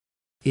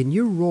In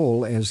your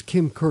role as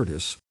Kim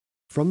Curtis,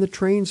 from the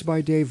Trains by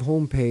Dave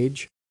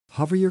homepage,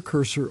 hover your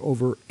cursor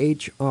over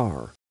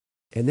HR,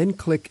 and then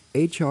click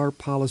HR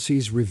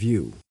Policies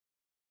Review.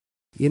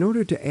 In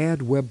order to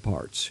add web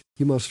parts,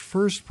 you must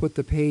first put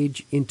the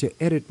page into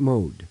edit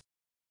mode.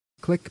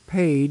 Click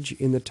Page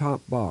in the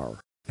top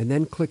bar, and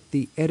then click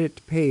the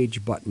Edit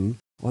Page button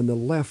on the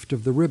left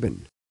of the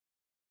ribbon.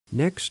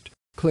 Next,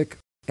 click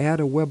Add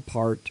a Web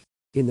Part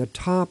in the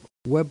top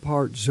Web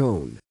Part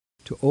zone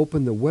to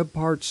open the Web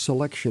Parts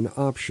selection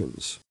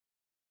options.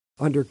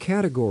 Under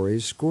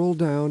Categories, scroll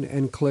down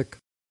and click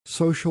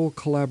Social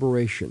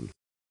Collaboration.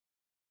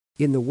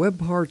 In the Web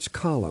Parts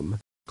column,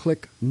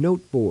 click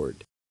Noteboard,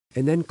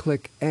 and then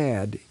click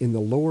Add in the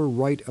lower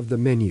right of the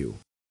menu.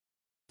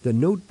 The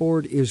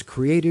noteboard is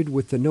created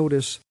with the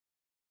notice,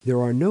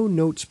 "There are no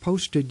notes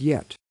posted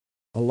yet,"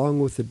 along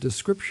with the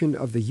description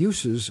of the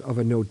uses of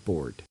a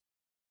noteboard.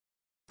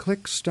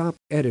 Click Stop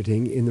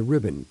Editing in the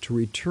ribbon to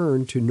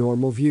return to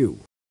normal view.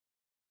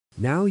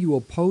 Now you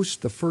will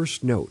post the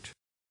first note.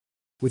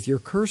 With your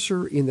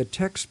cursor in the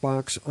text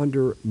box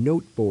under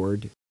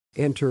Noteboard,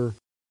 enter,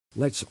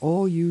 "Let's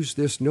all use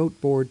this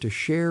noteboard to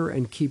share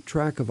and keep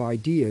track of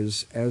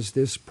ideas as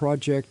this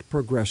project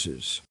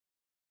progresses."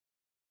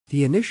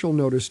 The initial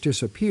notice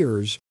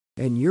disappears,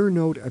 and your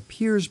note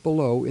appears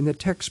below in the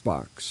text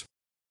box.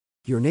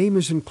 Your name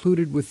is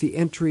included with the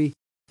entry,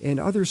 and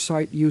other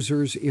site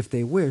users, if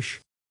they wish,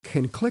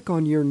 can click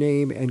on your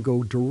name and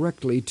go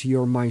directly to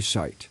your My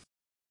Site.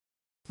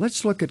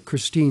 Let's look at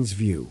Christine's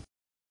view.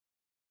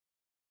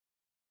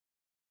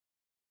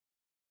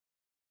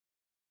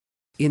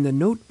 In the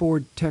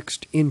Noteboard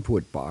text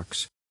input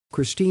box,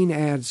 Christine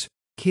adds,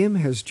 "Kim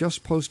has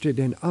just posted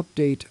an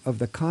update of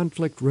the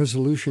conflict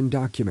resolution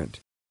document.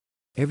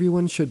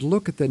 Everyone should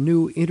look at the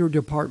new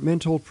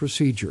interdepartmental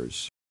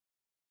procedures."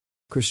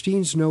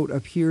 Christine's note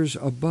appears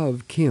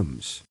above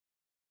Kim's.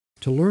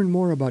 To learn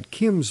more about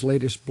Kim's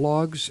latest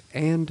blogs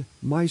and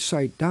My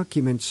Site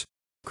documents,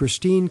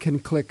 Christine can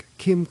click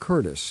Kim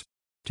Curtis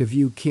to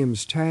view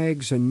Kim's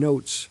tags and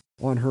notes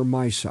on her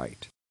My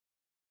Site.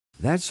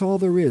 That's all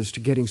there is to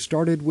getting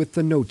started with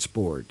the Notes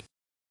board.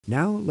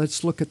 Now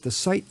let's look at the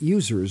Site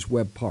Users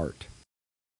web part.